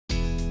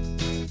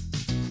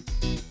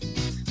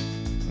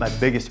my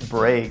biggest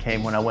break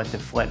came when I went to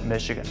Flint,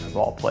 Michigan, of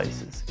all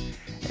places.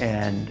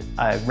 And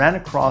I ran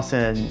across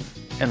in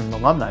an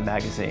alumni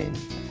magazine,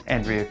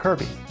 Andrea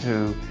Kirby,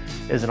 who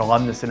is an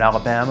alumnus in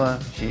Alabama.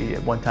 She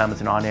at one time was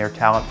an on-air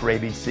talent for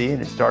ABC and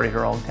had started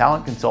her own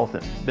talent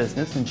consultant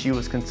business, and she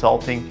was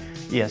consulting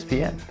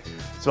ESPN.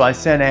 So I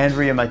sent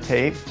Andrea my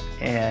tape,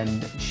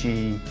 and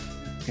she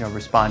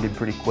responded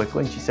pretty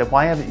quickly. And she said,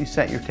 "Why haven't you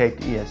sent your tape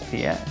to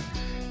ESPN?"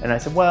 And I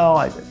said, "Well,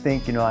 I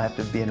think I have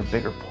to be in a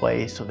bigger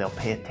place so they'll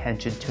pay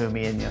attention to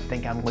me and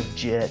think I'm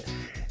legit."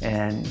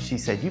 And she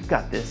said, "You've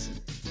got this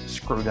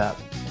screwed up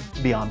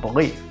beyond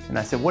belief." And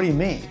I said, "What do you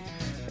mean?"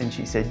 And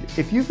she said,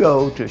 "If you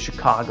go to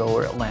Chicago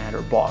or Atlanta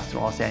or Boston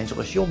or Los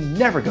Angeles, you'll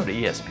never go to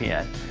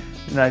ESPN."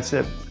 And I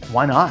said,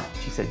 "Why not?"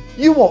 She said,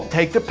 "You won't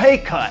take the pay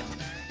cut."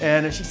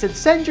 And she said,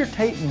 "Send your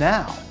tape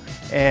now."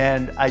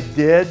 And I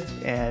did,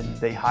 and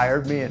they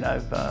hired me, and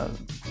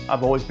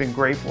I've always been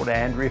grateful to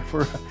Andrea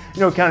for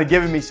kind of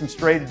giving me some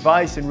straight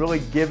advice and really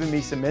giving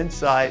me some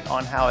insight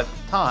on how at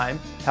the time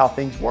how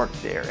things worked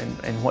there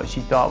and what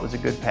she thought was a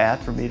good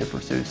path for me to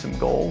pursue some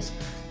goals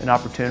and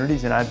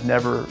opportunities. And I've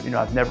never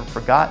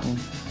forgotten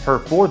her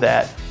for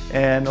that.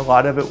 And a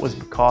lot of it was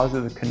because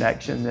of the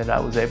connection that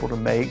I was able to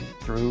make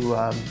through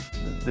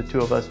the two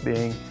of us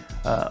being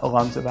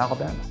alums of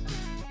Alabama.